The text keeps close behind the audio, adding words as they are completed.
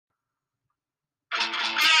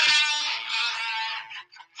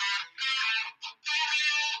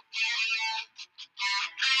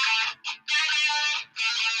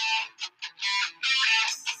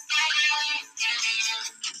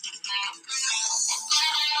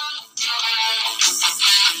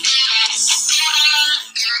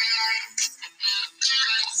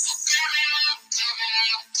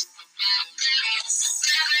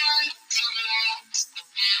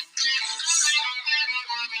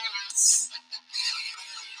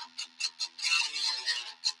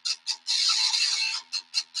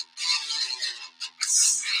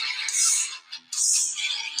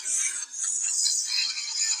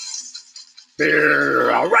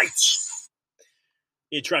All right.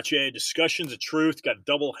 Ian Trottier, Discussions of Truth. Got a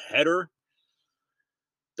double header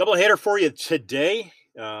for you today.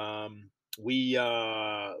 We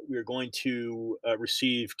are going to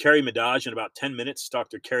receive Carrie Madaj in about 10 minutes.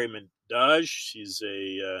 Dr. Carrie Madaj. She's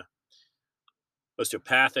a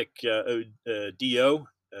osteopathic DO,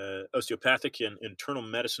 osteopathic and internal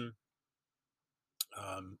medicine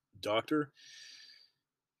doctor.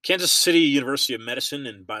 Kansas City University of Medicine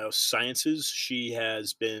and Biosciences. She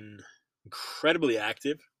has been incredibly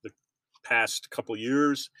active the past couple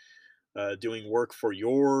years, doing work for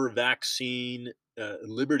Your Vaccine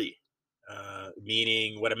Liberty.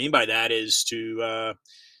 Meaning, what I mean by that is to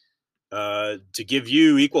give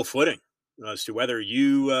you equal footing as to whether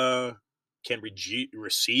you can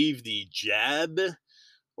receive the jab,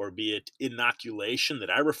 or be it inoculation that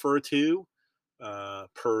I refer to,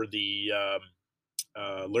 per the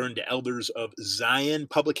Learned Elders of Zion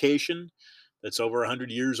publication that's over 100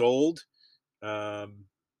 years old, that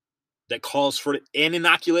calls for an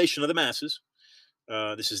inoculation of the masses.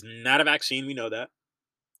 This is not a vaccine. We know that.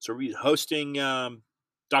 So we're hosting Dr.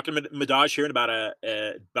 Madaj here in about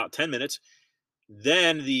 10 minutes.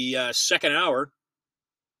 Then the second hour,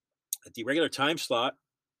 at the regular time slot,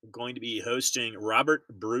 we're going to be hosting Robert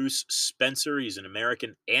Bruce Spencer. He's an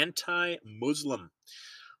American anti-Muslim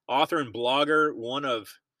author and blogger, one of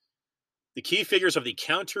the key figures of the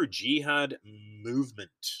counter-jihad movement.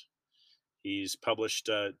 He's published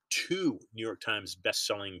 2 New York Times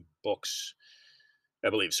best-selling books, I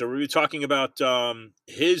believe. So we're talking about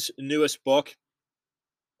his newest book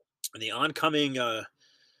and the oncoming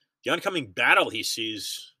battle he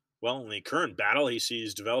sees. Well, the current battle he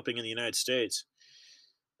sees developing in the United States.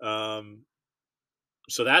 So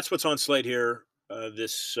that's what's on slate here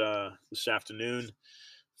this afternoon,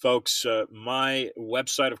 folks. My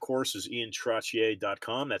website, of course, is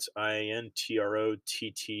iantrottier.com. That's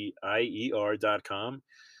INTROTTIER.com.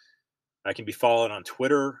 I can be followed on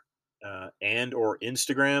Twitter and or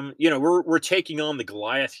Instagram. You know, we're taking on the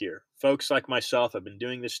Goliath here. Folks like myself, I've been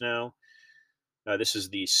doing this now. This is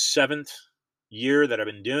the 7th year that I've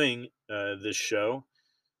been doing this show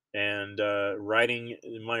and writing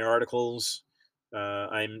my articles.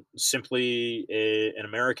 I'm simply an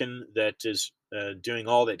American that is doing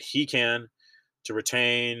all that he can to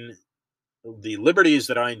retain the liberties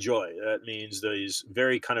that I enjoy. That means these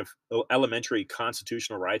very kind of elementary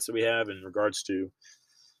constitutional rights that we have in regards to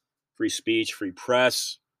free speech, free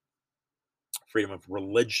press, freedom of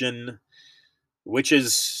religion, which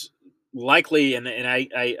is likely, and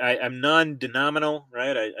I'm non-denominational,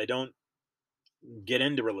 right? I don't get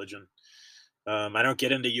into religion. I don't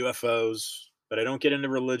get into UFOs, but I don't get into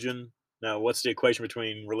religion. Now, what's the equation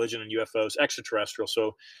between religion and UFOs? Extraterrestrial.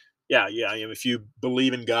 So, yeah. I mean, if you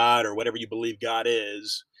believe in God or whatever you believe God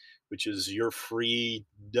is, which is your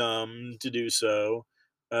freedom to do so,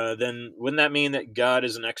 then wouldn't that mean that God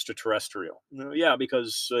is an extraterrestrial? Yeah,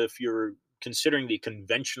 because if you're considering the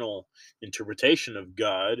conventional interpretation of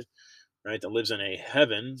God, right, that lives in a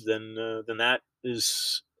heaven, then that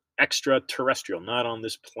is extraterrestrial, not on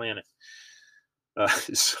this planet.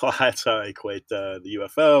 So that's how I equate the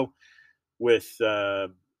UFO with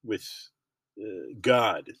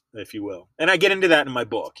God, if you will. And I get into that in my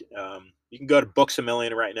book. You can go to Books A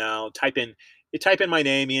Million right now. Type in my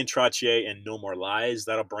name, Ian Trottier, and No More Lies.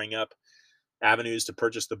 That'll bring up avenues to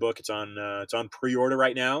purchase the book. It's on pre-order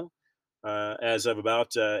right now. As of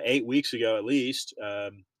about 8 weeks ago, at least.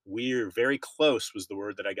 We're very close, was the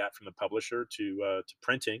word that I got from the publisher, to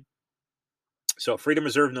printing. So Freedom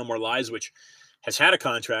Reserve, No More Lies, which has had a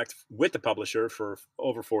contract with the publisher for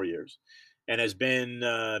over 4 years, and has been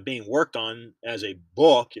being worked on as a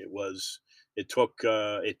book. It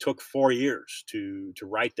took 4 years to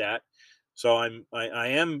write that. So I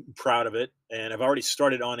am proud of it, and I've already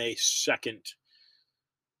started on a second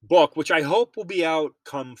book, which I hope will be out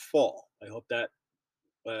come fall. I hope that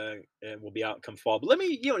will be out come fall. But let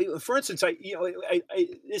me, for instance,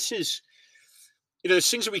 this is, there's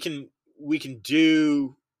things that we can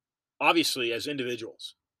do, obviously, as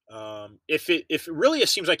individuals. If it really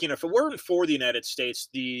seems like, if it weren't for the United States,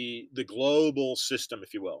 the global system,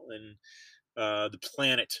 if you will, and the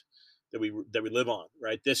planet that we live on,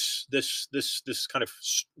 right? This kind of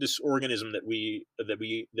this organism that we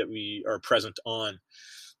are present on,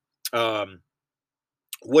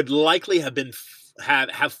 would likely have been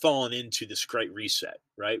have fallen into this Great Reset,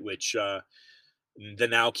 right? Which the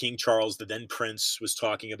now King Charles, the then Prince, was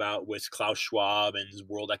talking about with Klaus Schwab and his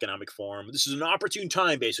World Economic Forum. This is an opportune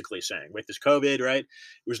time, basically saying, with this COVID, right?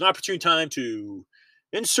 It was an opportune time to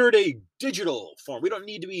Insert a digital form. We don't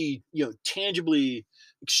need to be, tangibly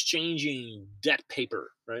exchanging debt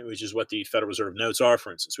paper, right? Which is what the Federal Reserve notes are,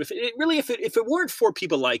 for instance. If it weren't for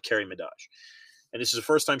people like Carrie Madaj, and this is the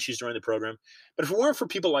first time she's joined the program, but if it weren't for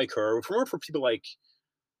people like her, if it weren't for people like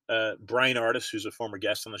Brian Artis, who's a former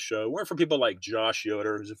guest on the show, weren't for people like Josh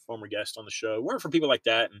Yoder, who's a former guest on the show, weren't for people like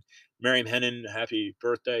that, and Miriam Hennon, happy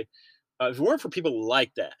birthday. If it weren't for people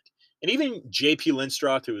like that, and even J.P.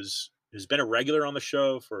 Lindstroth, who's been a regular on the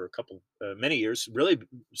show for many years, really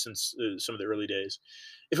since some of the early days.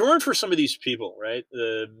 If it weren't for some of these people, right,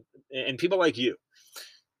 and people like you,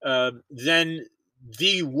 then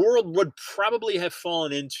the world would probably have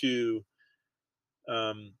fallen into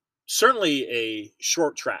um, certainly a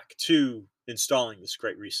short track to installing this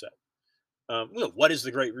Great Reset. What is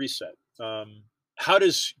the Great Reset? How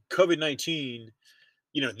does COVID-19,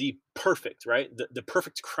 the perfect, right? The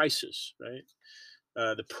perfect crisis, right?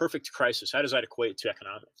 The perfect crisis. How does that equate to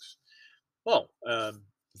economics? Well,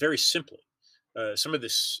 very simply, some of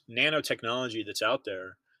this nanotechnology that's out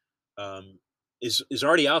there um, is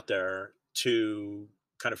already out there to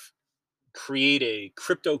kind of create a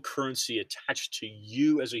cryptocurrency attached to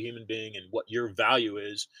you as a human being and what your value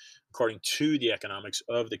is according to the economics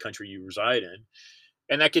of the country you reside in.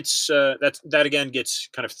 And that again gets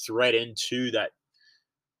kind of thread into that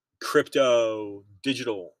crypto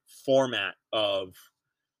digital format of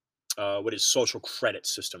what is social credit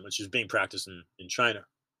system, which is being practiced in China.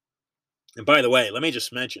 And by the way, let me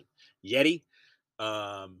just mention Yeti,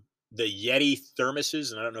 um, the Yeti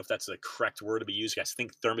thermoses, and I don't know if that's the correct word to be used. I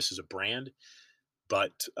think thermos is a brand,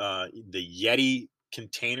 but the Yeti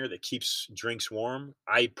container that keeps drinks warm,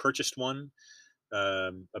 I purchased one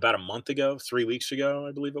about a month ago, 3 weeks ago,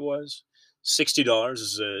 I believe it was. $60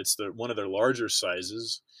 is it's the one of their larger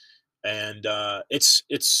sizes, and it's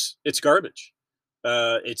garbage.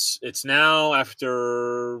 It's now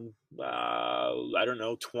after I don't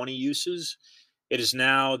know 20 uses. It is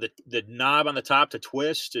now the knob on the top to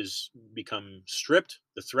twist has become stripped.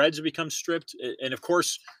 The threads have become stripped, and of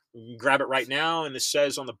course, you can grab it right now, and it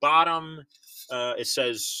says on the bottom, it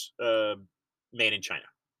says "Made in China."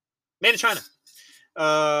 Made in China.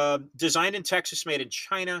 Designed in Texas, made in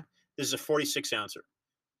China. This is a 46 ouncer.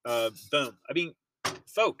 Boom. I mean,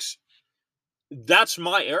 folks, that's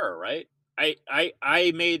my error, right?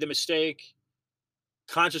 I made the mistake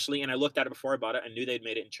consciously, and I looked at it before I bought it. I knew they'd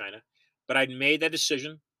made it in China, but I'd made that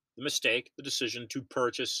decision, the decision to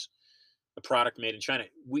purchase a product made in China.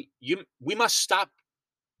 We must stop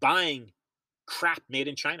buying crap made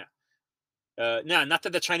in China. Now, not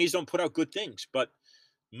that the Chinese don't put out good things, but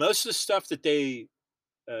most of the stuff that they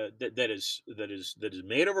that is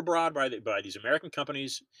made over abroad by these American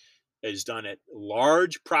companies is done at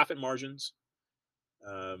large profit margins,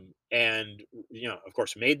 and of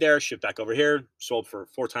course, made there, shipped back over here, sold for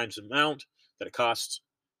 4 times the amount that it costs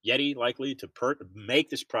Yeti likely to make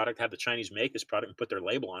this product, have the Chinese make this product and put their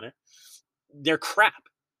label on it. They're crap.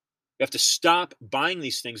 You have to stop buying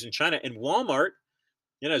these things in China. And Walmart,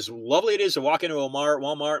 as lovely it is to walk into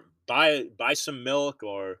Walmart, buy some milk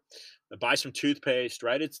or buy some toothpaste,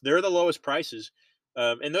 right? They're the lowest prices,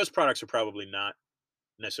 and those products are probably not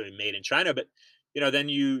necessarily made in China, but then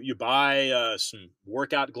you buy some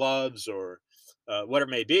workout gloves or what it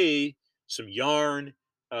may be, some yarn.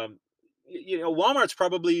 Um, Walmart's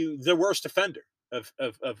probably the worst offender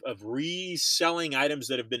of reselling items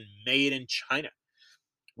that have been made in China.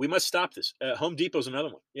 We must stop this. Home Depot's another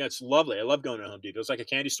one. Yeah, it's lovely. I love going to Home Depot. It's like a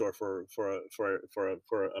candy store for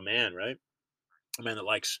a man, right? A man that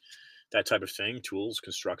likes that type of thing, tools,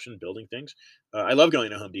 construction, building things. I love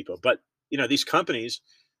going to Home Depot, but these companies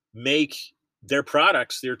make their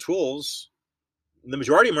products, their tools. The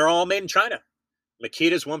majority of them are all made in China.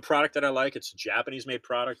 Makita is one product that I like. It's a Japanese-made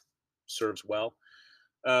product, serves well.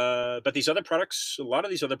 But these other products, a lot of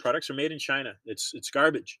these other products are made in China. It's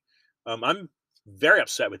garbage. I'm very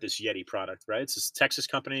upset with this Yeti product. Right, it's this Texas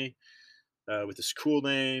company with this cool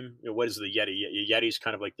name. What is the Yeti? Yeti's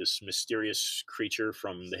kind of like this mysterious creature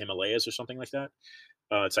from the Himalayas or something like that.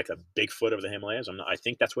 It's like a Bigfoot of the Himalayas. I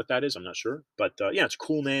think that's what that is. I'm not sure, but yeah, it's a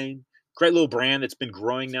cool name. Great little brand that's been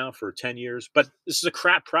growing now for 10 years. But this is a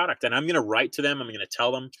crap product, and I'm going to write to them. I'm going to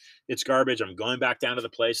tell them it's garbage. I'm going back down to the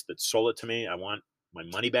place that sold it to me. I want my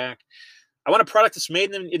money back. I want a product that's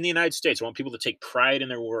made in the United States. I want people to take pride in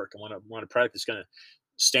their work. I want a product that's going to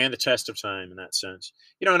stand the test of time in that sense.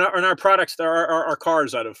 And our products, our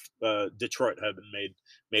cars out of Detroit have been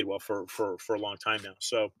made well for a long time now.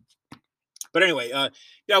 So, but anyway, I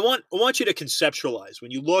want you to conceptualize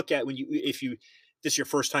when you look at if this is your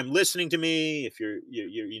first time listening to me, if you're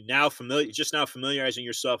now familiar, just now familiarizing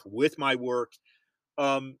yourself with my work.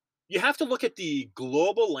 you have to look at the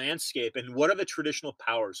global landscape and what are the traditional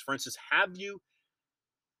powers. For instance, have you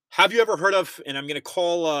ever heard of, and I'm going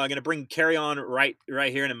to bring Carrie on right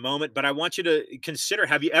here in a moment, but I want you to consider,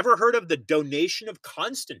 have you ever heard of the donation of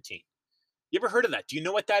Constantine? You ever heard of that? Do you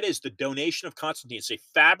know what that is? The donation of Constantine. It's a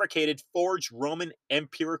fabricated, forged Roman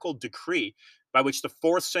empirical decree by which the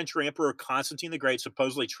fourth century emperor Constantine the Great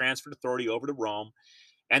supposedly transferred authority over to Rome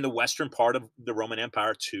and the western part of the Roman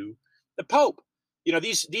Empire to the Pope. You know,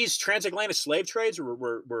 these transatlantic slave trades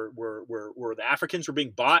where the Africans were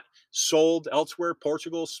being bought, sold elsewhere,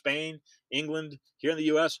 Portugal, Spain, England, here in the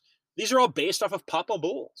U.S. These are all based off of papal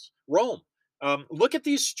bulls. Rome. Look at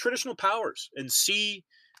these traditional powers and see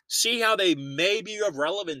how they may be of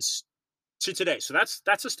relevance to today. So that's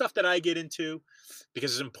the stuff that I get into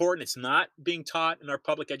because it's important. It's not being taught in our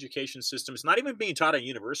public education system. It's not even being taught at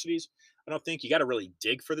universities. I don't think you got to really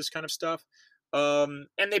dig for this kind of stuff. And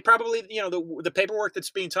they probably, the paperwork that's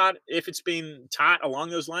being taught, if it's being taught along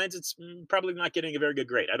those lines, it's probably not getting a very good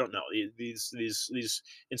grade. I don't know. These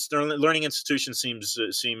learning institutions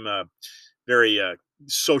seem very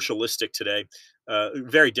socialistic today,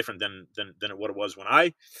 very different than what it was when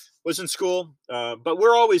I was in school. But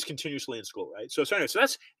we're always continuously in school, right? So anyway, so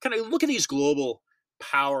that's kind of look at these global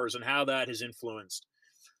powers and how that has influenced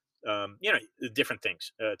different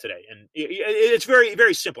things today. And it's very,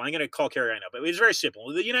 very simple. I'm going to call Carrie right now, but it's very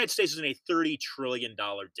simple. The United States is in a $30 trillion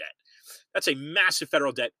debt. That's a massive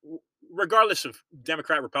federal debt. Regardless of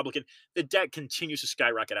Democrat, Republican, the debt continues to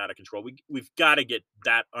skyrocket out of control. We've got to get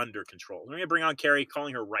that under control. I'm going to bring on Carrie,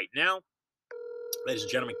 calling her right now. Ladies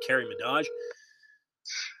and gentlemen, Carrie Madaj.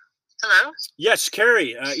 Hello? Yes,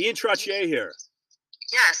 Carrie. Ian Trottier here.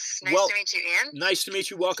 Yes, nice to meet you, Ian. Nice to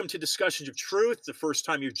meet you. Welcome to Discussions of Truth, the first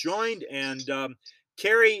time you've joined. And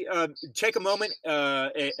Carrie, take a moment,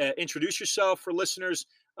 introduce yourself for listeners.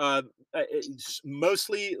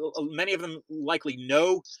 Mostly, many of them likely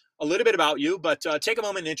know a little bit about you, but take a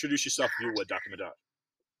moment and introduce yourself if you would, Dr. Madaj.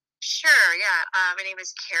 Sure, yeah. My name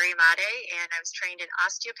is Carrie Made, and I was trained in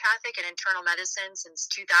osteopathic and internal medicine since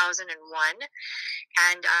 2001,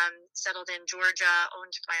 and settled in Georgia,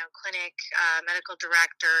 owned my own clinic, medical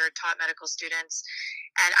director, taught medical students.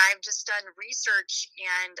 And I've just done research,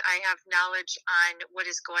 and I have knowledge on what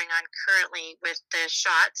is going on currently with the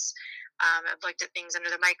shots. I've looked at things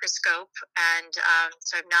under the microscope, and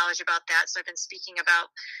so I have knowledge about that. So I've been speaking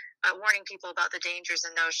about warning people about the dangers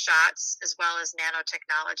in those shots, as well as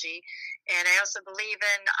nanotechnology. And I also believe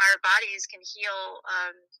in our bodies can heal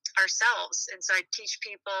ourselves. And so I teach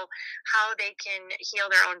people how they can heal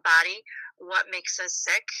their own body, what makes us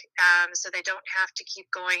sick, so they don't have to keep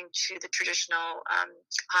going to the traditional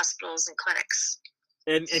hospitals and clinics.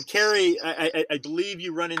 And Carrie, I believe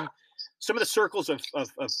you run in some of the circles of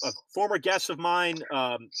former guests of mine.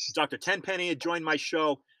 Dr. Tenpenny had joined my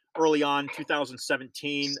show early on,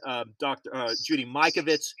 2017. Dr. Judy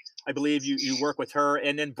Mikovits, I believe you work with her.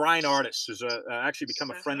 And then Brian Artis, who's actually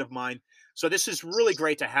become a friend of mine. So this is really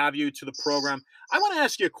great to have you to the program. I want to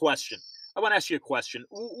ask you a question.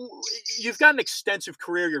 You've got an extensive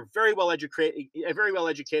career. You're very well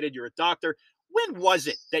educated. You're a doctor. When was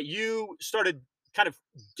it that you started kind of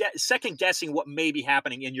second guessing what may be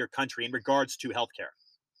happening in your country in regards to healthcare?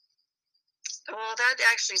 Well, that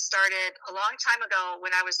actually started a long time ago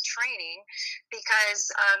when I was training,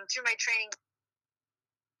 because through my training,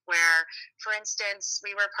 where, for instance,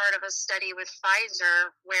 we were part of a study with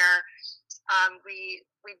Pfizer where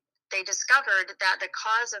they discovered that the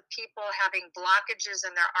cause of people having blockages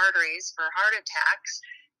in their arteries for heart attacks,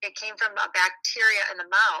 it came from a bacteria in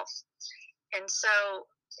the mouth. And so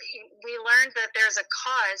we learned that there's a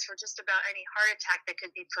cause for just about any heart attack that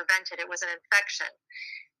could be prevented. It was an infection.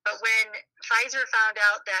 But when Pfizer found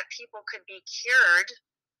out that people could be cured,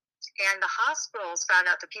 and the hospitals found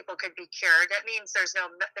out that people could be cured, that means there's no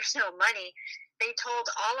money. They told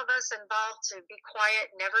all of us involved to be quiet,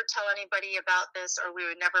 never tell anybody about this, or we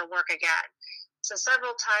would never work again. So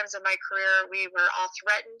several times in my career, we were all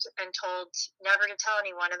threatened and told never to tell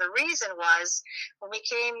anyone. And the reason was, when we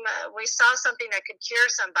saw something that could cure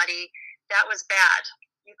somebody, that was bad.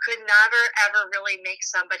 You could never, ever really make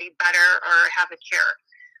somebody better or have a cure.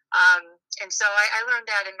 And so I learned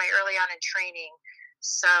that in my early on in training.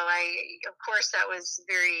 So of course, that was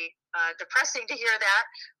very depressing to hear that.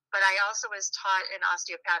 But I also was taught in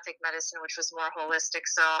osteopathic medicine, which was more holistic.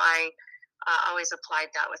 So I always applied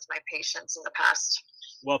that with my patients in the past.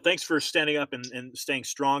 Well, thanks for standing up and staying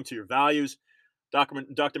strong to your values, Dr.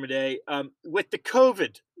 Madej. With the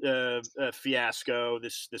COVID fiasco,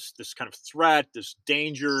 this kind of threat, this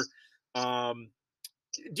danger,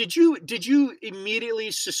 Did you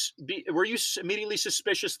immediately were you immediately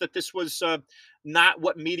suspicious that this was not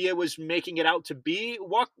what media was making it out to be?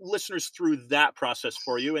 Walk listeners through that process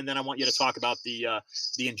for you, and then I want you to talk about the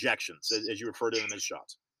injections as you refer to them as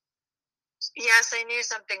shots. Yes, I knew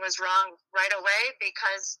something was wrong right away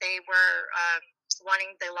because they were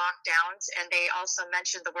wanting the lockdowns, and they also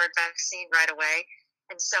mentioned the word vaccine right away.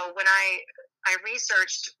 And so when I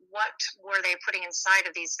researched what were they putting inside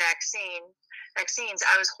of these vaccines,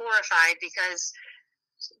 I was horrified because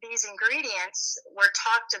these ingredients were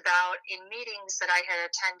talked about in meetings that I had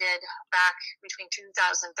attended back between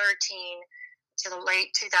 2013 to the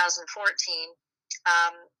late 2014,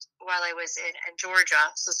 um, while I was in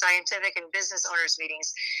Georgia. So scientific and business owners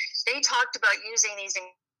meetings, they talked about using these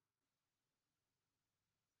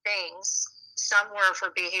things. Some were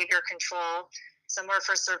for behavior control, some were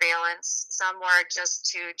for surveillance, some were just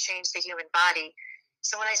to change the human body.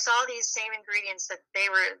 So when I saw these same ingredients that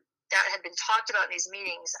had been talked about in these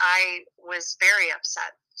meetings, I was very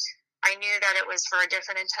upset. I knew that it was for a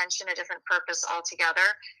different intention, a different purpose altogether.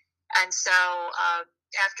 And so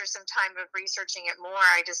after some time of researching it more,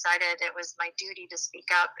 I decided it was my duty to speak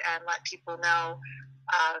up and let people know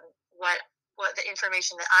um, what the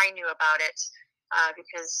information that I knew about it,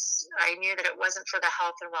 because I knew that it wasn't for the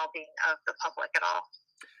health and well-being of the public at all.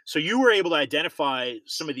 So you were able to identify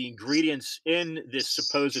some of the ingredients in this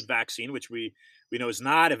supposed vaccine, which we know is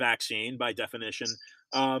not a vaccine by definition.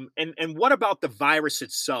 And what about the virus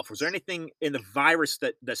itself? Was there anything in the virus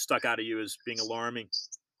that stuck out of you as being alarming?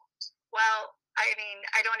 Well, I mean,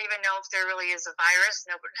 I don't even know if there really is a virus.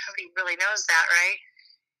 Nobody really knows that, right?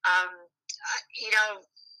 You know,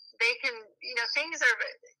 they can,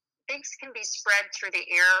 things can be spread through the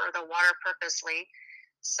air or the water purposely.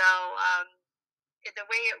 So the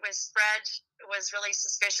way it was spread was really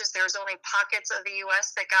suspicious. There was only pockets of the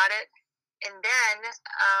U.S. that got it. And then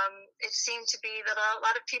it seemed to be that a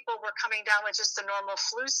lot of people were coming down with just the normal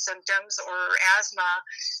flu symptoms or asthma,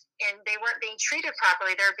 and they weren't being treated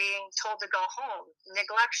properly. They're being told to go home,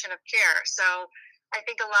 neglection of care. So I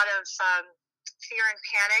think a lot of fear and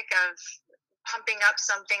panic of pumping up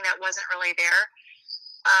something that wasn't really there.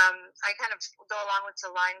 I kind of go along with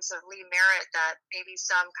the lines of Lee Merritt that maybe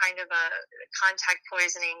some kind of a contact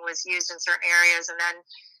poisoning was used in certain areas, and then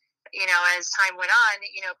as time went on,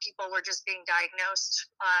 people were just being diagnosed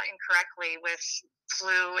incorrectly with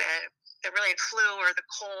flu, really flu or the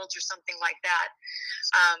colds or something like that,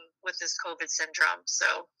 with this COVID syndrome.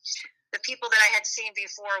 So the people that I had seen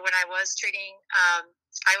before when I was treating,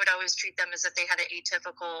 I would always treat them as if they had an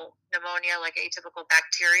atypical pneumonia, like atypical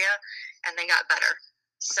bacteria, and they got better.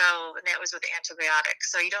 So, and that was with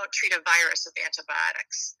antibiotics. So you don't treat a virus with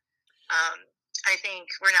antibiotics. I think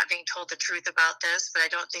we're not being told the truth about this, but I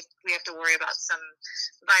don't think we have to worry about some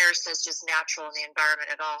virus that's just natural in the environment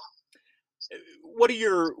at all. What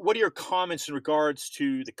are your comments in regards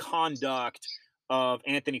to the conduct of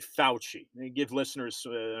Anthony Fauci? Give listeners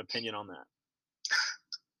an opinion on that.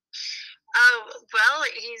 Oh, well,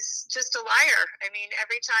 he's just a liar. I mean,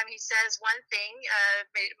 every time he says one thing, a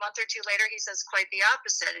month or two later, he says quite the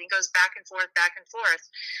opposite, and he goes back and forth, back and forth.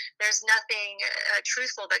 There's nothing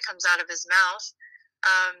truthful that comes out of his mouth.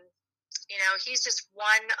 He's just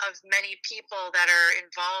one of many people that are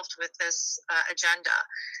involved with this agenda.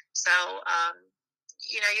 So,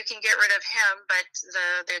 you can get rid of him, but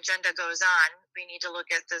the agenda goes on. We need to look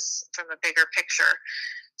at this from a bigger picture.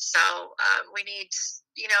 So we need,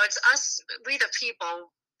 it's us, we the people,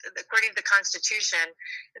 according to the Constitution,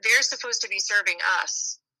 they're supposed to be serving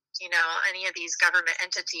us, any of these government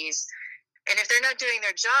entities. And if they're not doing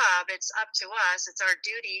their job, it's up to us. It's our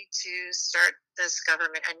duty to start this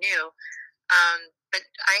government anew. But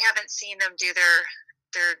I haven't seen them do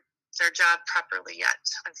their job properly yet,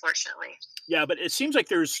 unfortunately. Yeah, but it seems like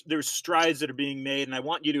there's strides that are being made, and I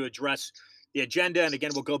want you to address the agenda. And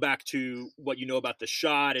again, we'll go back to what you know about the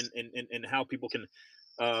shot and how people can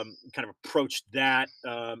kind of approach that.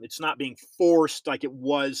 It's not being forced like it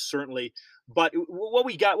was, certainly, but what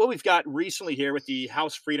we've got recently here with the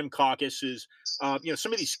House Freedom Caucus is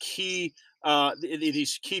some of these key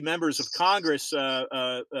members of Congress,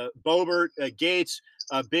 Boebert, Gates,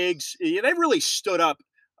 Biggs. They've really stood up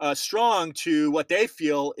strong to what they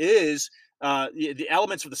feel is the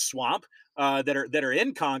elements of the swamp that are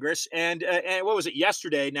in Congress. And what was it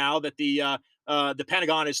yesterday? Now that the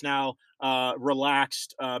Pentagon has now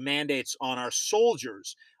relaxed mandates on our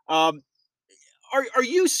soldiers. Are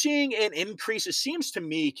you seeing an increase? It seems to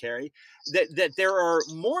me, Carrie, that there are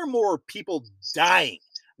more and more people dying,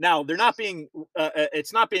 Now, they're not being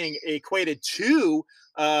it's not being equated to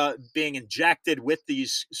being injected with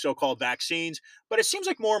these so-called vaccines, but it seems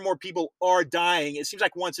like more and more people are dying. It seems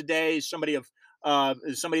like once a day, somebody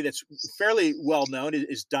that's fairly well known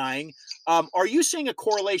is dying. Are you seeing a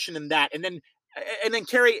correlation in that? And then,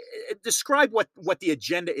 Carrie, describe what the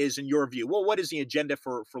agenda is in your view. Well, what is the agenda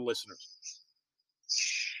for listeners?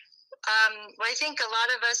 Well, I think a lot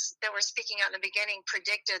of us that were speaking out in the beginning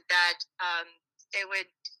predicted that it would,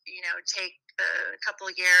 take a couple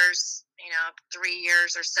of years, 3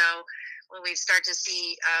 years or so, when we start to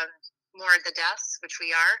see more of the deaths, which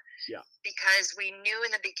we are. Yeah. Because we knew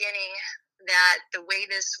in the beginning that the way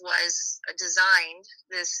this was designed,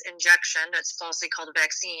 this injection that's falsely called a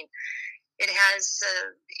vaccine, it has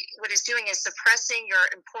what it's doing is suppressing your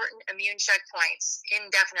important immune checkpoints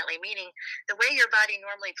indefinitely, meaning the way your body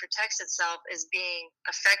normally protects itself is being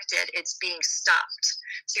affected, it's being stopped.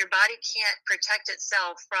 So your body can't protect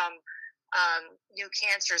itself from new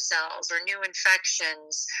cancer cells or new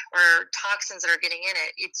infections or toxins that are getting in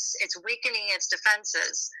it. It's weakening its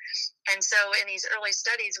defenses. And so in these early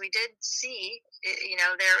studies, we did see,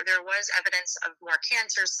 there was evidence of more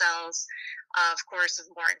cancer cells, of course, of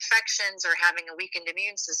more infections or having a weakened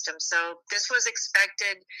immune system. So this was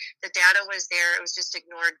expected. The data was there. It was just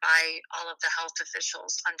ignored by all of the health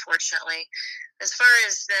officials, unfortunately. As far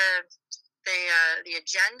as the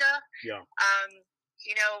agenda, yeah.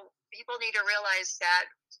 People need to realize that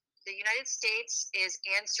the United States is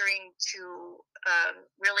answering to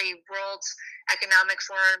really World Economic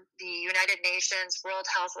Forum, the United Nations, World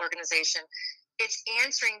Health Organization. It's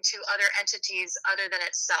answering to other entities other than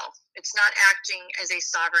itself. It's not acting as a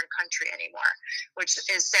sovereign country anymore, which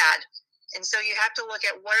is sad. And so you have to look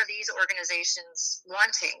at what are these organizations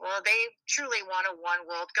wanting? Well, they truly want a one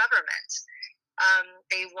world government.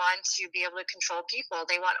 They want to be able to control people.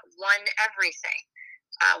 They want one everything.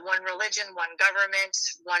 One religion, one government,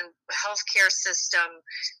 one healthcare system,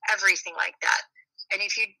 everything like that. And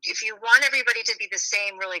if you want everybody to be the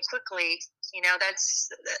same really quickly,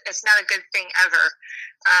 that's not a good thing ever.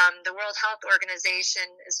 The World Health Organization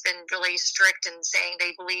has been really strict in saying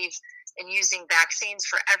they believe in using vaccines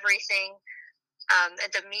for everything.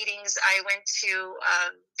 At the meetings I went to,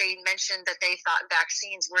 they mentioned that they thought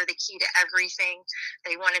vaccines were the key to everything.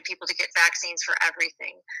 They wanted people to get vaccines for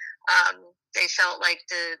everything. They felt like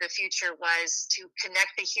the future was to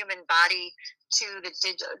connect the human body to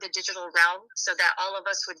the digital realm so that all of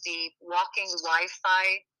us would be walking Wi-Fi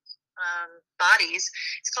bodies.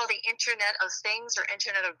 It's called the Internet of Things or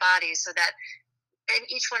Internet of Bodies, so that and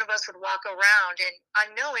each one of us would walk around, and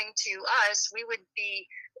unknowing to us, we would be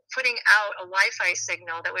putting out a Wi-Fi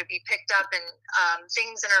signal that would be picked up, and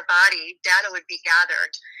things in our body, data would be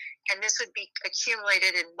gathered, and this would be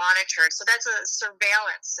accumulated and monitored. So that's a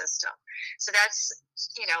surveillance system. So that's,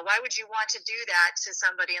 why would you want to do that to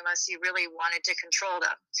somebody unless you really wanted to control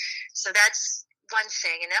them? So that's one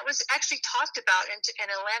thing. And that was actually talked about in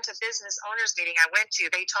Atlanta business owners meeting I went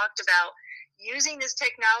to. They talked about using this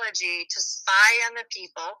technology to spy on the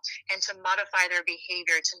people and to modify their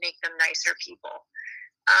behavior to make them nicer people.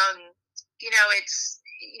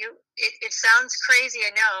 It sounds crazy,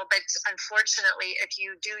 I know, but unfortunately, if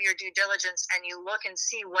you do your due diligence and you look and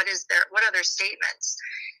see what are their statements,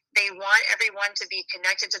 they want everyone to be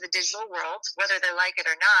connected to the digital world, whether they like it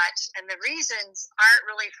or not. And the reasons aren't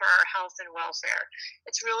really for our health and welfare.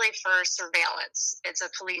 It's really for surveillance. It's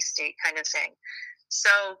a police state kind of thing.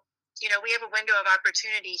 So, we have a window of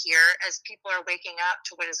opportunity here as people are waking up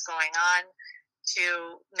to what is going on,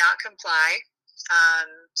 to not comply,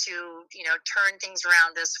 to turn things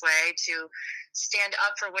around this way, to stand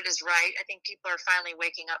up for what is right. I think people are finally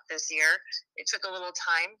waking up this year. It took a little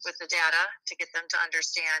time with the data to get them to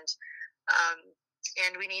understand,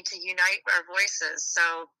 and we need to unite our voices.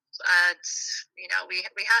 So we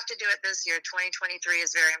have to do it this year. 2023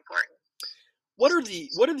 is very important. What are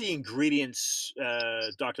the ingredients,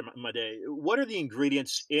 Dr. Madej? What are the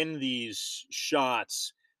ingredients in these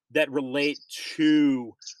shots that relate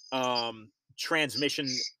to transmission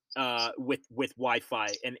with Wi-Fi,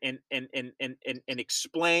 and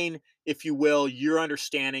explain, if you will, your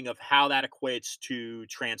understanding of how that equates to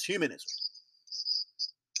transhumanism?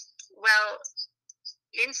 Well,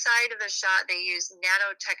 inside of the shot, they use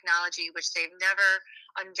nanotechnology, which they've never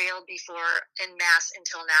unveiled before en masse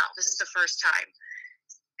until now. This is the first time.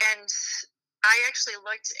 And I actually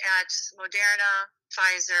looked at Moderna,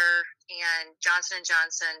 Pfizer, and Johnson &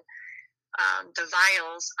 Johnson, the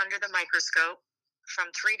vials under the microscope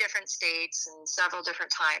from 3 different states and several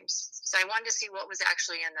different times. So I wanted to see what was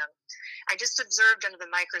actually in them. I just observed under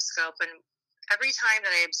the microscope, and every time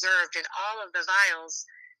that I observed in all of the vials,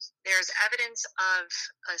 there's evidence of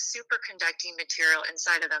a superconducting material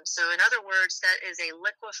inside of them. So, in other words, that is a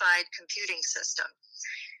liquefied computing system.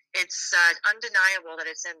 It's undeniable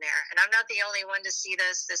that it's in there. And I'm not the only one to see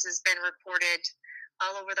this. This has been reported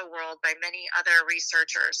all over the world by many other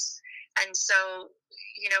researchers. And so,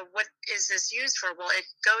 what is this used for? Well, it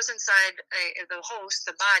goes inside the host,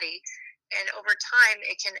 the body, and over time,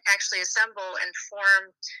 it can actually assemble and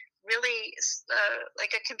form really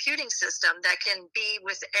like a computing system that can be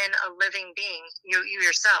within a living being, you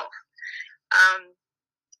yourself.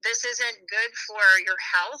 This isn't good for your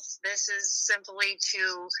health. This is simply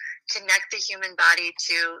to connect the human body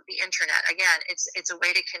to the internet. Again, it's a way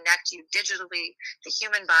to connect you digitally, the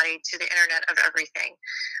human body, to the internet of everything.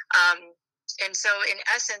 And so, in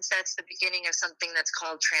essence, that's the beginning of something that's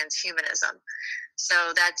called transhumanism.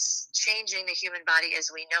 So that's changing the human body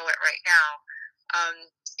as we know it right now.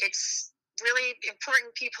 It's really important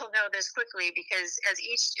people know this quickly, because as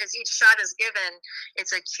each shot is given,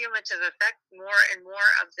 it's a cumulative effect. More and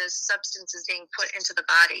more of this substance is being put into the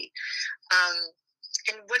body.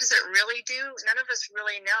 And what does it really do? None of us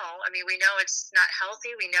really know. I mean, we know it's not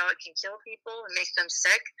healthy. We know it can kill people and make them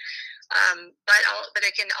sick. But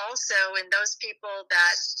it can also, in those people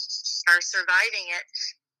that are surviving it,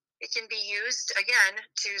 it can be used, again,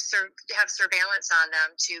 to have surveillance on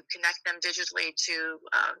them, to connect them digitally to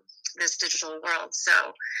this digital world.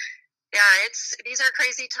 So, yeah, these are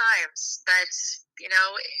crazy times. But,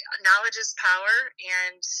 knowledge is power,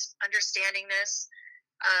 and understanding this,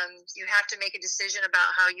 you have to make a decision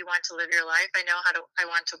about how you want to live your life. I know I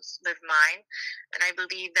want to live mine, and I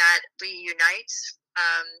believe that we unite.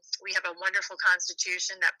 We have a wonderful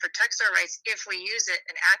constitution that protects our rights if we use it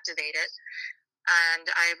and activate it. And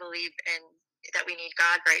I believe that we need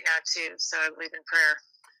God right now too. So I believe in prayer.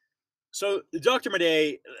 So, Dr.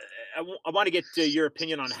 Madej, I want to get your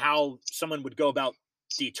opinion on how someone would go about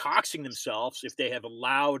detoxing themselves if they have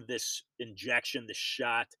allowed this injection, this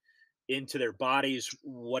shot, into their bodies.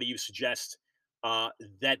 What do you suggest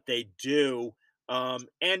that they do?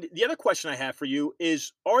 And the other question I have for you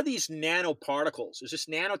is, are these nanoparticles, is this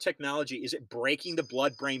nanotechnology, is it breaking the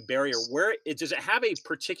blood-brain barrier? Does it have a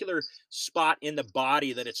particular spot in the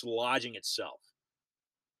body that it's lodging itself?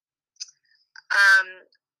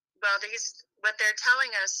 Well, what they're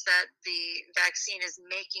telling us, that the vaccine is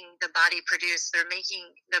making the body produce, they're making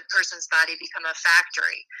the person's body become a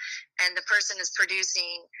factory. And the person is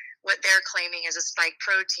producing what they're claiming is a spike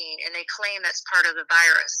protein, and they claim that's part of the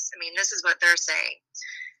virus. I mean, this is what they're saying.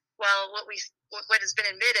 Well, what has been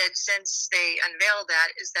admitted since they unveiled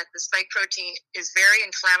that is that the spike protein is very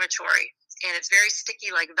inflammatory, and it's very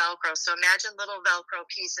sticky like Velcro. So imagine little Velcro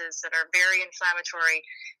pieces that are very inflammatory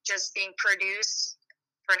just being produced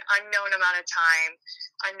for an unknown amount of time,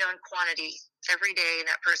 unknown quantity every day in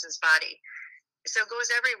that person's body. So it goes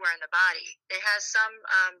everywhere in the body. It has some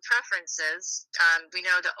preferences. We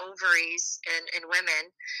know the ovaries in women,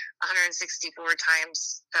 164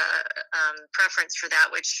 times preference for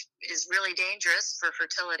that, which is really dangerous for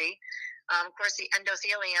fertility. Of course, the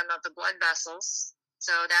endothelium of the blood vessels,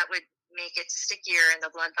 so that would make it stickier in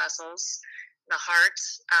the blood vessels. The heart.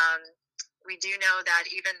 We do know that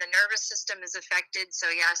even the nervous system is affected. So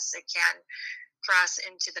yes, it can cross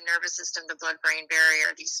into the nervous system, the blood-brain barrier,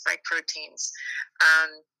 these spike proteins.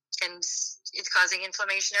 And it's causing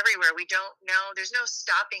inflammation everywhere. We don't know, there's no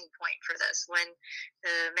stopping point for this. When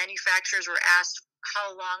the manufacturers were asked,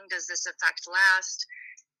 how long does this effect last?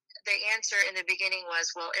 The answer in the beginning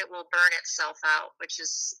was, well, it will burn itself out, which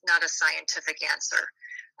is not a scientific answer,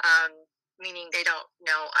 meaning they don't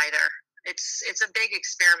know either. It's a big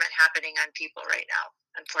experiment happening on people right now,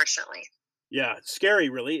 unfortunately. Yeah, it's scary,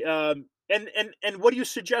 really. And what do you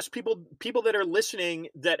suggest people that are listening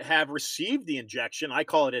that have received the injection? I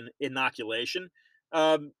call it an inoculation.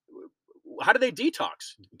 How do they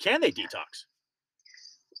detox? Can they detox?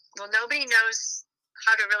 Well, nobody knows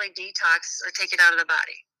how to really detox or take it out of the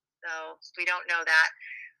body, so we don't know that.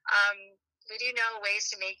 We do know ways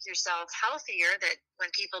to make yourself healthier, that when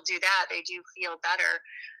people do that, they do feel better.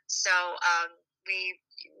 So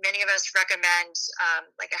many of us recommend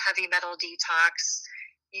like a heavy metal detox.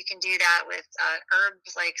 You can do that with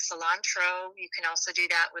herbs like cilantro. You can also do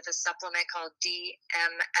that with a supplement called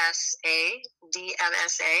DMSA.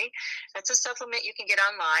 That's a supplement you can get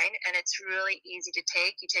online, and it's really easy to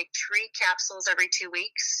take. You take 3 capsules every 2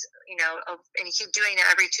 weeks, and you keep doing that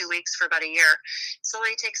every 2 weeks for about a year.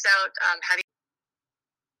 Slowly takes out heavy.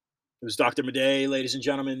 It was Dr. Madej, ladies and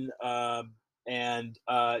gentlemen, and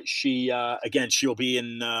she again, she'll be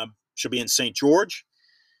in St. George.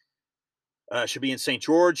 She'll be in St.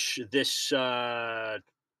 George this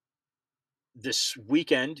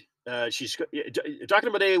weekend,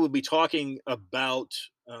 Dr. Bonet will be talking about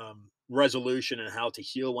resolution and how to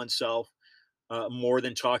heal oneself, more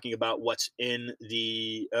than talking about what's in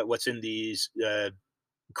these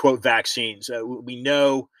quote vaccines. We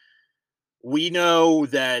know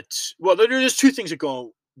that, well, there's two things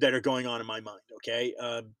that are going on in my mind. Okay,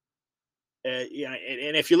 yeah,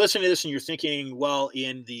 and if you listen to this and you're thinking, well,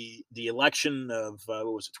 in the election of what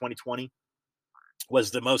was it, 2020,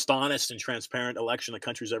 was the most honest and transparent election the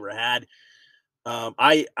country's ever had.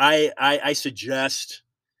 I suggest,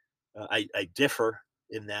 I differ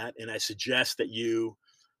in that, and I suggest that you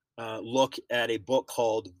look at a book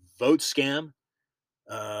called Vote Scam,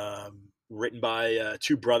 written by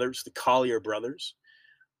two brothers, the Collier brothers.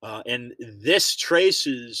 And this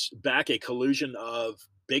traces back a collusion of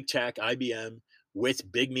big tech, IBM, with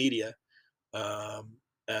big media,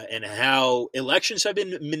 and how elections have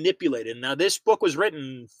been manipulated. Now, this book was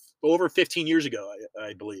written over 15 years ago,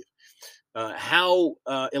 I believe. How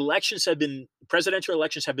presidential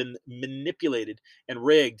elections have been manipulated and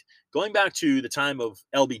rigged going back to the time of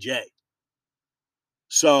LBJ.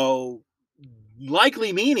 So,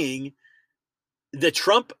 likely meaning the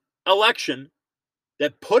Trump election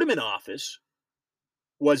that put him in office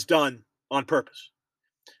was done on purpose.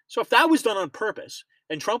 So, if that was done on purpose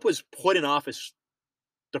and Trump was put in office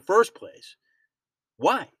the first place,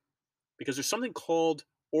 why? Because there's something called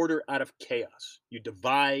order out of chaos. You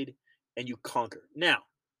divide and you conquer. Now,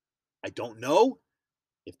 I don't know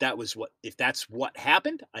if that's what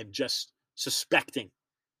happened. I'm just suspecting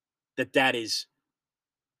that that is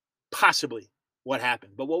possibly what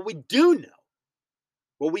happened. But what we do know,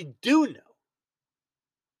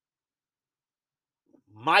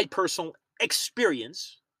 my personal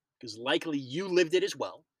experience, because likely you lived it as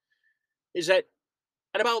well, is that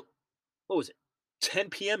at about, what was it, 10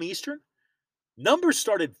 p.m. Eastern, numbers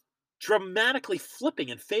started dramatically flipping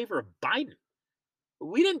in favor of Biden.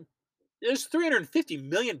 We didn't, there's 350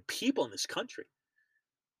 million people in this country.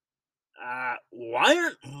 Why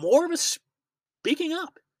aren't more of us speaking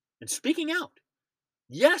up and speaking out?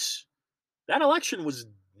 Yes, that election was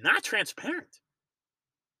not transparent.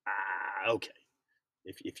 Okay.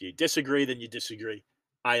 If you disagree, then you disagree.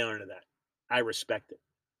 I honor that. I respect it.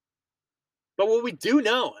 But what we do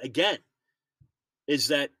know, again, is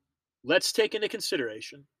that, let's take into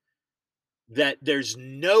consideration that there's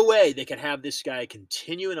no way they could have this guy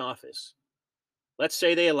continue in office. Let's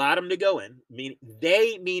say they allowed him to go in,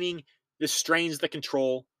 meaning the strains that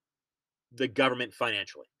control the government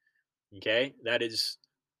financially. Okay, that is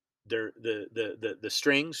the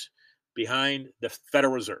strings behind the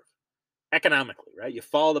Federal Reserve economically, right? You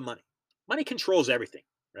follow the money. Money controls everything,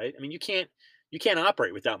 right? I mean, you can't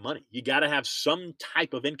operate without money. You got to have some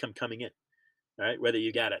type of income coming in, right? Whether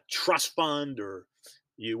you got a trust fund, or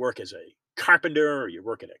you work as a carpenter, or you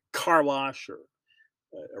work at a car wash, or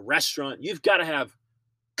a restaurant, you've got to have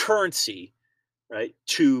currency, right,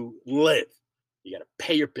 to live. You got to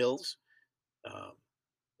pay your bills. Um,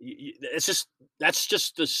 it's just that's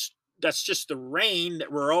just the reign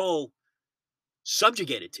that we're all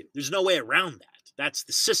subjugated to. There's no way around that. That's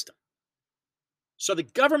the system. So the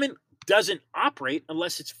government doesn't operate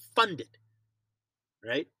unless it's funded,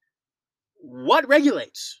 right? What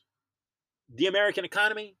regulates the American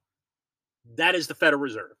economy? That is the Federal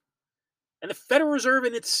Reserve. And the Federal Reserve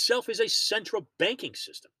in itself is a central banking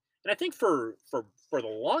system. And I think for the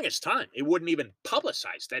longest time, it wouldn't even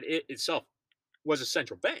publicize that it itself was a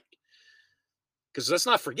central bank. Because let's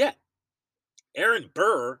not forget, Aaron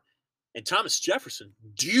Burr and Thomas Jefferson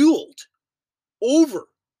dueled over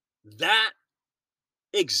that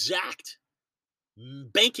exact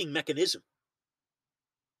banking mechanism.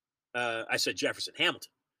 I said Jefferson,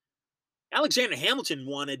 Hamilton. Alexander Hamilton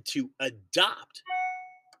wanted to adopt,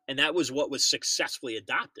 and that was what was successfully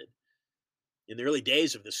adopted in the early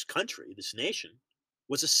days of this country, this nation,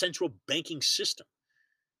 was a central banking system.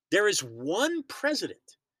 There is one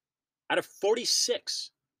president out of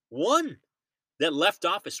 46, one that left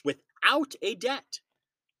office without a debt,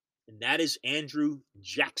 and that is Andrew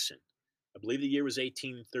Jackson. I believe the year was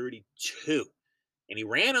 1832. And he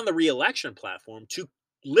ran on the re-election platform to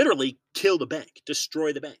literally kill the bank,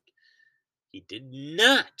 destroy the bank. He did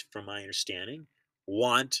not, from my understanding,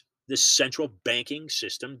 want the central banking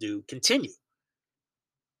system to continue.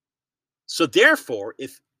 So therefore,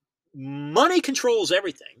 if money controls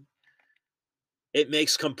everything, it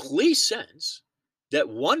makes complete sense that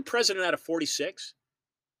one president out of 46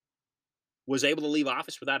 was able to leave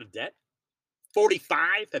office without a debt.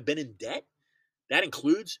 45 have been in debt. That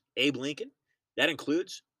includes Abe Lincoln. That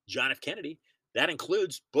includes John F. Kennedy. That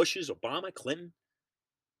includes Bush's, Obama, Clinton,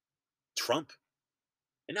 Trump,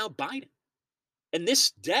 and now Biden. And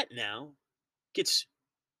this debt now gets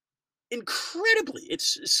incredibly,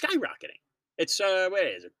 it's skyrocketing. It's what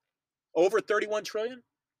is it? Over 31 trillion?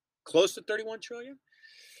 Close to 31 trillion?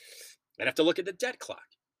 I'd have to look at the debt clock.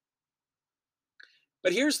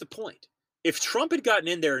 But here's the point. If Trump had gotten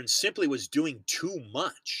in there and simply was doing too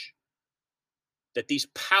much, that these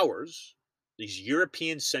powers, these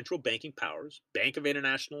European central banking powers, Bank of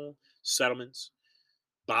International Settlements,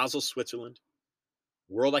 Basel, Switzerland,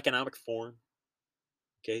 World Economic Forum,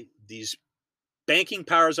 okay, these banking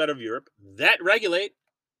powers out of Europe that regulate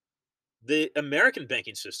the American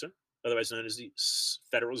banking system, otherwise known as the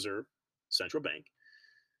Federal Reserve Central Bank,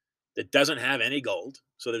 that doesn't have any gold.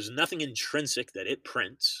 So there's nothing intrinsic that it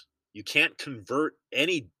prints. You can't convert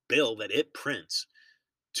any bill that it prints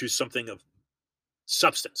to something of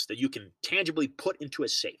substance that you can tangibly put into a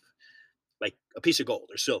safe, like a piece of gold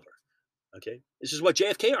or silver. Okay, this is what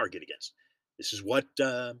JFK argued against. This is what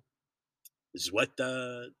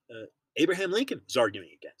Abraham Lincoln was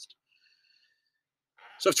arguing against.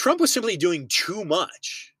 So if Trump was simply doing too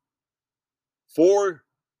much for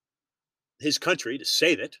his country to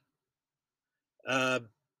save it,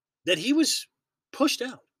 that he was pushed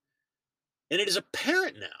out. And it is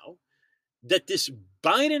apparent now that this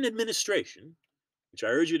Biden administration, which I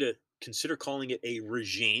urge you to consider calling it a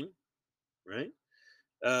regime, right,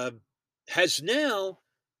 has now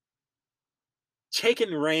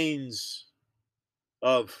taken reins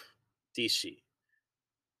of DC,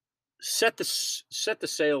 set the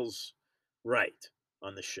sails right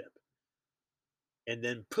on the ship, and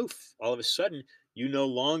then poof, all of a sudden, you no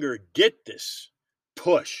longer get this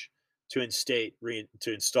push to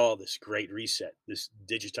install this great reset, this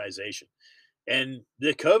digitization, and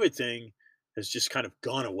the COVID thing has just kind of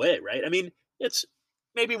gone away, right? I mean, it's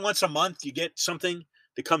maybe once a month you get something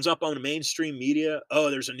that comes up on the mainstream media.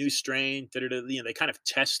 Oh, there's a new strain. They kind of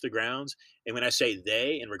test the grounds. And when I say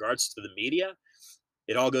they, in regards to the media,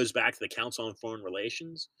 it all goes back to the Council on Foreign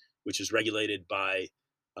Relations, which is regulated by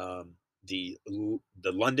the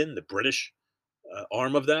London, the British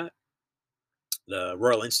arm of that, the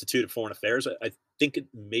Royal Institute of Foreign Affairs, I think it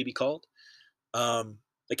may be called.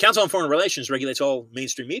 The Council on Foreign Relations regulates all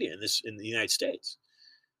mainstream media in the United States,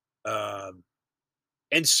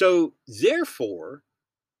 and so therefore,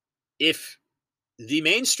 if the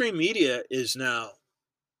mainstream media has now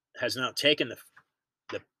taken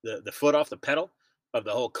the foot off the pedal of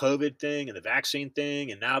the whole COVID thing and the vaccine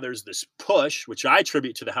thing, and now there's this push, which I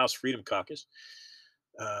attribute to the House Freedom Caucus.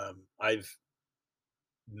 I've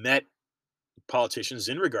met politicians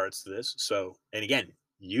in regards to this. So, and again,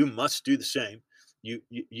 you must do the same.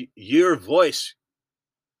 Your voice,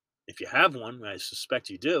 if you have one, I suspect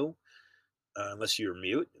you do, unless you're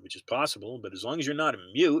mute, which is possible. But as long as you're not a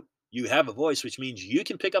mute, you have a voice, which means you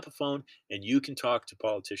can pick up a phone and you can talk to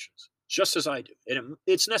politicians, just as I do. And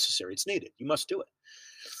it's necessary. It's needed. You must do it.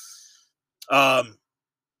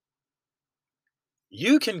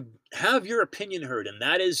 You can have your opinion heard, and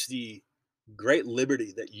that is the great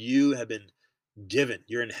liberty that you have been given,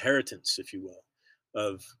 your inheritance, if you will,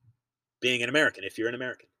 of being an American. If you're an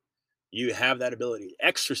American, you have that ability to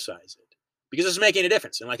exercise it because it's making a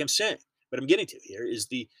difference. And like I'm saying, what I'm getting to here is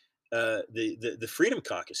the Freedom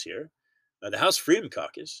Caucus here, the House Freedom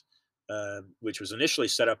Caucus, which was initially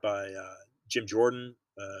set up by Jim Jordan,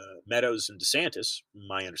 Meadows, and DeSantis,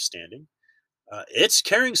 my understanding. It's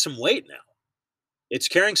carrying some weight now. It's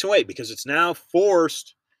carrying some weight because it's now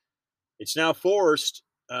forced.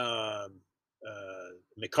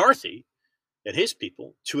 McCarthy and his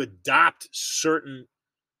people to adopt certain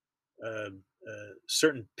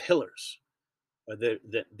pillars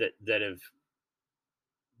that have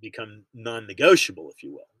become non-negotiable, if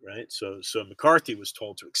you will, right? So McCarthy was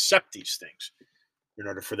told to accept these things in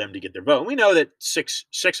order for them to get their vote. And we know that six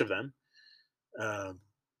of them,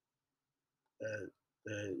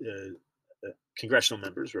 congressional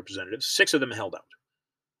members, representatives, 6 of them held out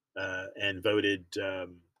and voted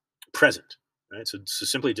present, right? So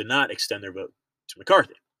simply did not extend their vote to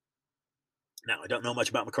McCarthy. Now, I don't know much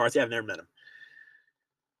about McCarthy. I've never met him.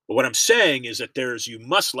 But what I'm saying is that you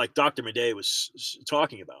must, like Dr. Madej was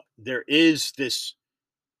talking about, there is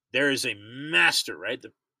a master, right,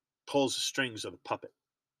 that pulls the strings of the puppet.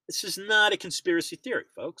 This is not a conspiracy theory,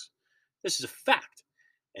 folks. This is a fact.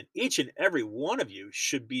 And each and every one of you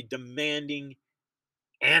should be demanding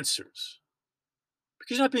answers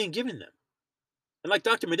because you're not being given them. And like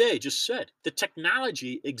Dr. Madej just said, the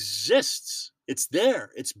technology exists. It's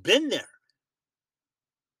there. It's been there.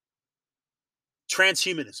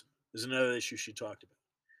 Transhumanism is another issue she talked about.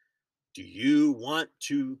 Do you want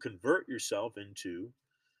to convert yourself into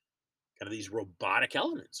kind of these robotic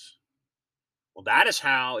elements? Well, that is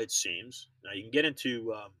how it seems. Now you can get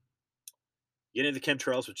into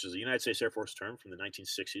chemtrails, which is a United States Air Force term from the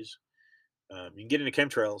 1960s. You can get into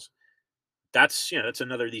chemtrails. That's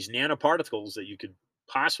another of these nanoparticles that you could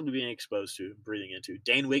possibly be exposed to, breathing into.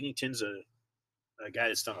 Dane Wigington's a guy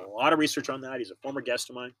that's done a lot of research on that. He's a former guest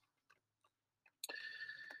of mine,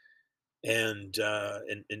 and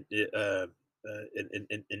and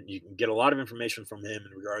you can get a lot of information from him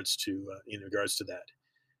in regards to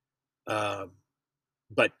that.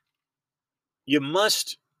 But you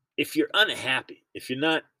must, if you're unhappy, if you're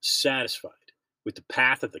not satisfied with the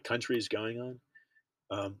path that the country is going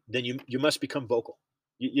on, then you must become vocal.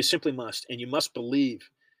 You simply must, and you must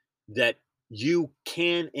believe that you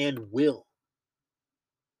can and will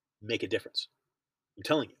make a difference. I'm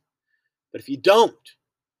telling you. But if you don't,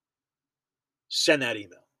 send that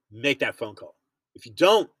email, make that phone call. If you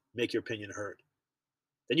don't make your opinion heard,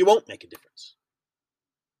 then you won't make a difference.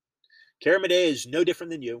 Karen Madej is no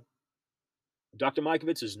different than you. Dr.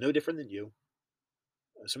 Mikovits is no different than you.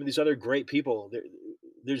 Some of these other great people,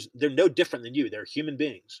 they're no different than you. They're human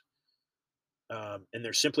beings, and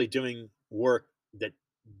they're simply doing work that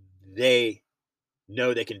they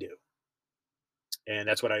know they can do, and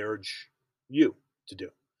that's what I urge you to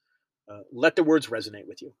do. Let the words resonate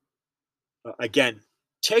with you. Again,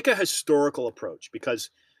 take a historical approach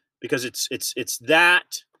because it's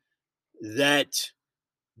that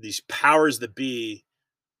these powers that be,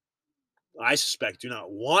 I suspect, do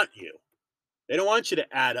not want you. They don't want you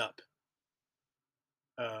to add up,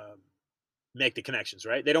 make the connections,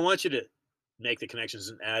 right? They don't want you to make the connections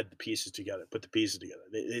and add the pieces together, put the pieces together.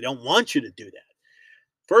 They don't want you to do that.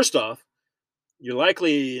 First off, you're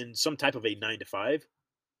likely in some type of a 9 to 5,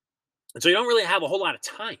 and so you don't really have a whole lot of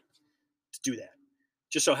time to do that.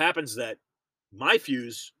 Just so happens that my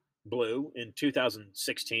fuse blew in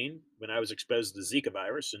 2016 when I was exposed to the Zika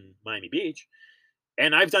virus in Miami Beach,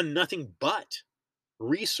 and I've done nothing but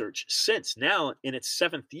research since, now in its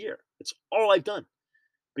 7th year. It's all I've done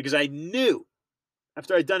because I knew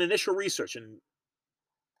after I'd done initial research and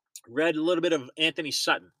read a little bit of Anthony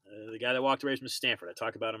Sutton, the guy that walked away from Stanford. I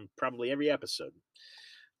talk about him probably every episode.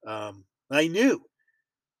 I knew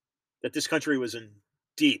that this country was in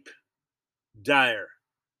deep, dire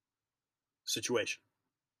situation.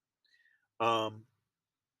 But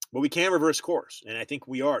we can reverse course, and I think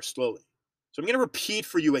we are slowly. So I'm going to repeat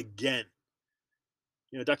for you again.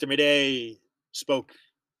 Dr. Madej spoke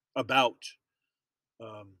about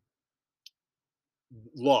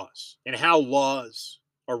laws and how laws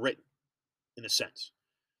are written, in a sense.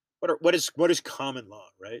 What is common law,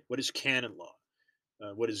 right? What is canon law?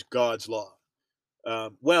 What is God's law?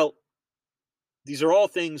 Well, these are all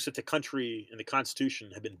things that the country and the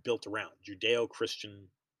Constitution have been built around, Judeo-Christian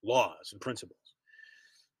laws and principles.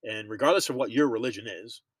 And regardless of what your religion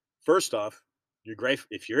is, first off, you're grateful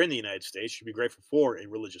if you're in the United States, you should be grateful for a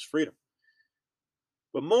religious freedom.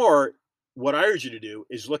 But more, what I urge you to do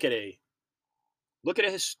is look at a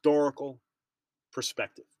historical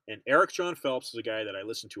perspective. And Eric John Phelps is a guy that I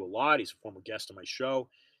listen to a lot. He's a former guest on my show.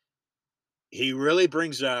 He really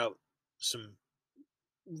brings out some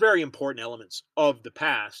very important elements of the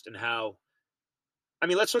past and how,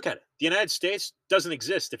 let's look at it. The United States doesn't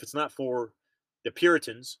exist if it's not for the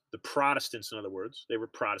Puritans, the Protestants, in other words. They were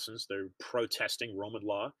Protestants. They're protesting Roman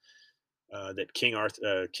law that King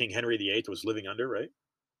Henry VIII was living under, right?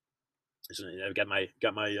 So I've got my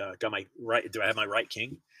right. Do I have my right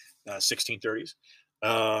king? 1630s,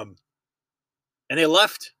 and they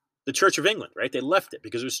left the Church of England, right? They left it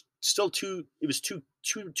because it was still too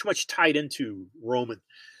much tied into Roman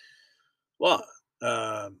law.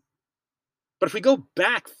 But if we go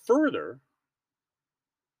back further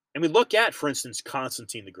and we look at, for instance,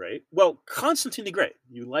 Constantine the Great. Well, Constantine the Great,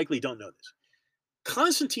 you likely don't know this.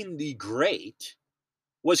 Constantine the Great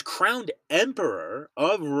was crowned emperor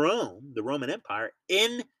of Rome, the Roman Empire,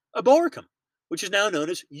 in Aboricum, which is now known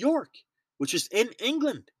as York, which is in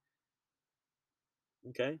England.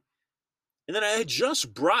 Okay? And then I had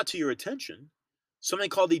just brought to your attention something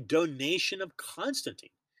called the Donation of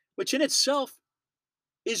Constantine, which in itself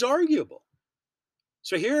is arguable.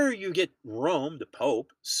 So here you get Rome, the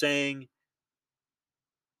Pope, saying,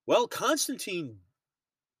 well, Constantine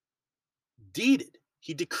decreed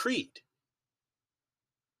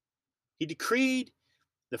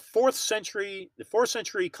the 4th century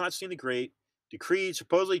Constantine the Great decreed,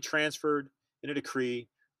 supposedly transferred in a decree,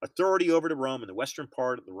 authority over to Rome in the western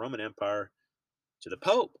part of the Roman Empire to the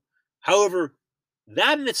Pope. However,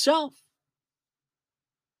 that in itself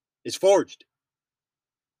is forged,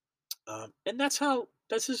 and that's how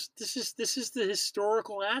this is the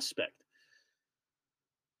historical aspect.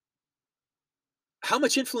 how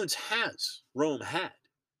much influence has Rome had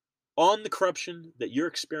on the corruption that you're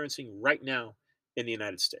experiencing right now in the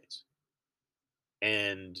United States?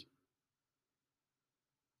 And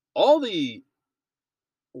all the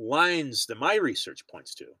lines that my research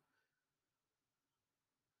points to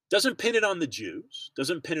doesn't pin it on the Jews,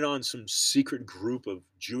 doesn't pin it on some secret group of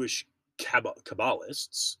Jewish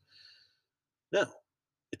Kabbalists. No,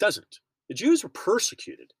 it doesn't. The Jews were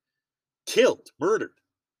persecuted, killed, murdered,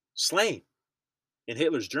 slain in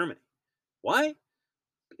Hitler's Germany. Why?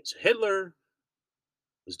 Because Hitler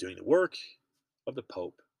was doing the work of the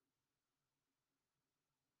Pope.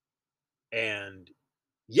 And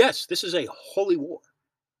yes, this is a holy war.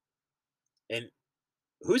 And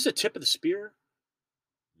who's the tip of the spear?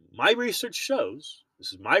 My research shows,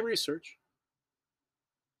 this is my research,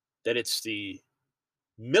 that it's the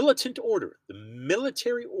militant order, the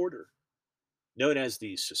military order known as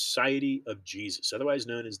the Society of Jesus, otherwise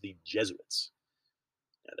known as the Jesuits.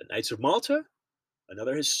 Now, the Knights of Malta,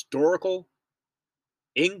 another historical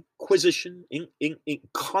Inquisition,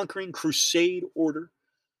 conquering crusade order,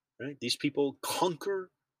 right? These people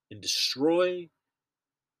conquer and destroy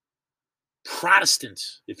Protestant,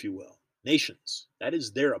 if you will, nations. That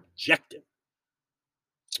is their objective.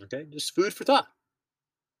 Okay, just food for thought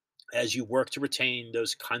as you work to retain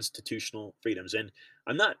those constitutional freedoms. And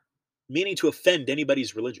I'm not meaning to offend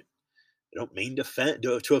anybody's religion. I don't mean to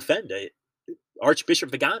offend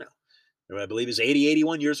Archbishop Vigano, who I believe is 80,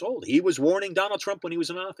 81 years old. He was warning Donald Trump when he was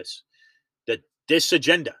in office that this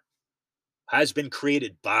agenda has been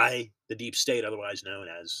created by the deep state, otherwise known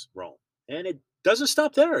as Rome. And it doesn't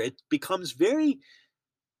stop there. It becomes very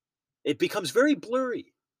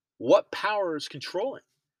blurry what power is controlling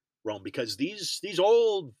Rome, because these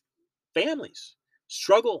old families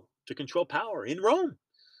struggle to control power in Rome.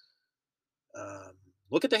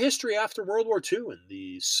 Look at the history after World War II and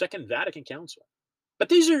the Second Vatican Council. But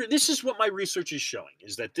this is what my research is showing,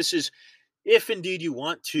 is that this is, if indeed you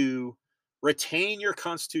want to retain your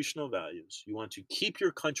constitutional values, you want to keep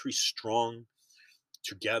your country strong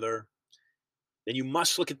together, then you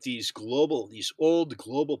must look at these old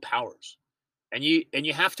global powers. And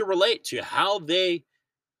you have to relate to how they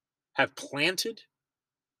have planted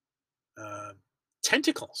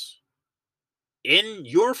tentacles in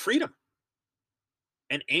your freedom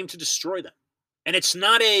and aim to destroy them. And it's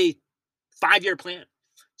not a 5-year plan.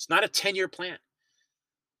 It's not a 10-year plan.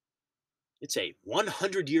 It's a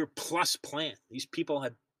 100-year plus plan. These people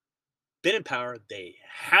have been in power. They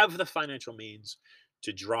have the financial means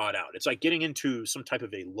to draw it out. It's like getting into some type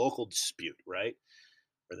of a local dispute, right?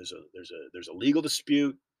 Where there's a legal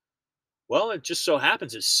dispute. Well, it just so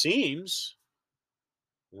happens, it seems,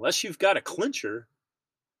 unless you've got a clincher,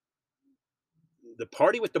 the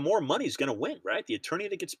party with the more money is going to win, right? The attorney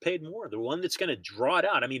that gets paid more, the one that's going to draw it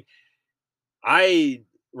out. I mean, I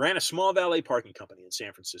ran a small valet parking company in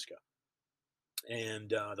San Francisco, and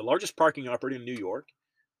the largest parking operator in New York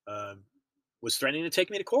was threatening to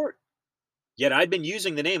take me to court. Yet I'd been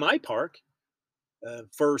using the name iPark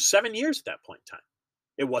for 7 years at that point in time.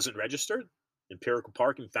 It wasn't registered. Empirical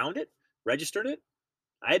Parking found it, registered it.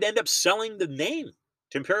 I'd end up selling the name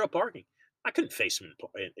to Imperial Parking. I couldn't face him in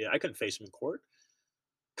court.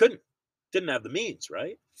 Didn't have the means,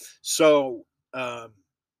 right? So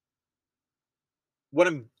what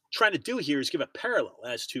I'm trying to do here is give a parallel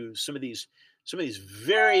as to some of these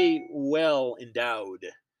very well endowed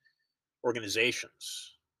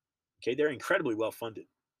organizations. Okay, they're incredibly well funded.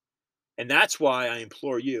 And that's why I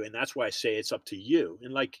implore you, and that's why I say it's up to you.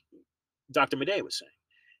 And like Dr. Madej was saying,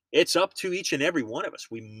 it's up to each and every one of us.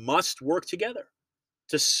 We must work together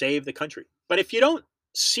to save the country. But if you don't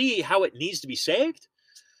see how it needs to be saved,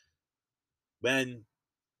 then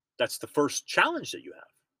that's the first challenge that you have.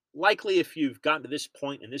 Likely, if you've gotten to this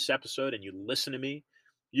point in this episode and you listen to me,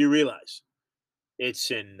 you realize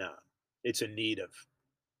it's in need of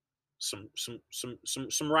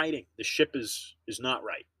some righting. The ship is not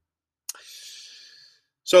right.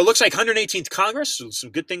 So it looks like 118th Congress. So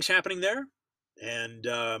some good things happening there, and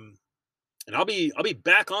I'll be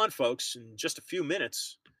back on, folks, in just a few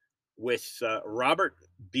minutes with Robert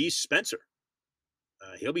B. Spencer.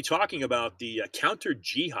 He'll be talking about the counter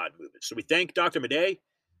jihad movement. So we thank Dr. Madej,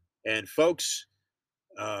 and folks,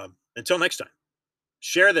 until next time,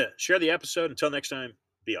 share the episode. Until next time,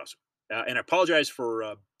 be awesome. And I apologize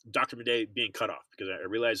for Dr. Madej being cut off, because I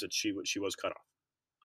realized that she was cut off.